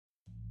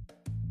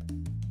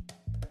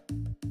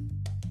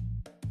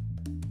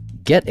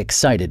Get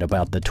excited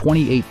about the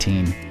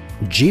 2018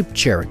 Jeep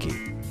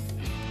Cherokee.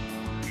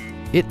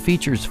 It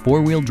features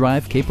four-wheel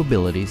drive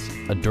capabilities,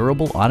 a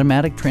durable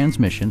automatic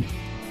transmission,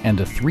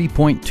 and a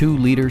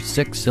 3.2-liter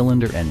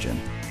six-cylinder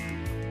engine.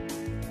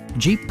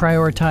 Jeep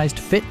prioritized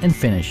fit and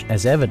finish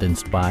as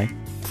evidenced by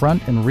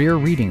front and rear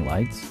reading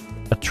lights,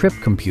 a trip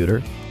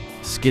computer,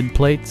 skid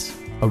plates,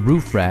 a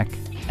roof rack,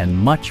 and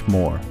much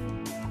more.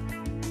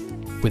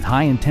 With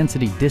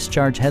high-intensity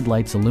discharge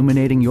headlights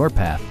illuminating your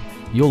path,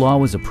 you'll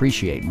always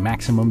appreciate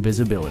maximum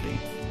visibility.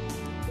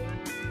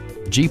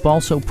 Jeep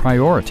also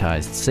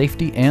prioritized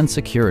safety and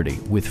security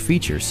with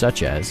features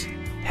such as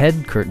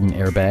head curtain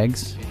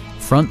airbags,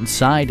 front and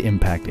side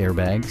impact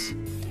airbags,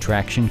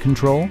 traction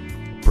control,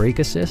 brake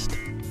assist,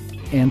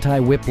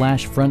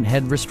 anti-whiplash front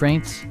head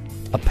restraints,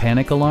 a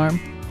panic alarm,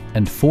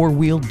 and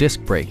four-wheel disc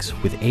brakes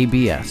with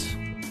ABS.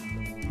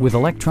 With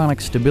electronic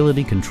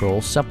stability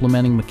control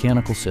supplementing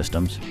mechanical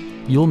systems,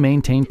 you'll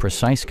maintain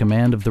precise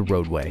command of the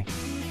roadway.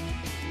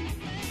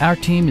 Our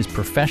team is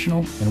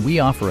professional and we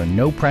offer a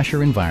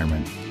no-pressure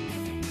environment.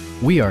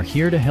 We are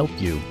here to help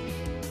you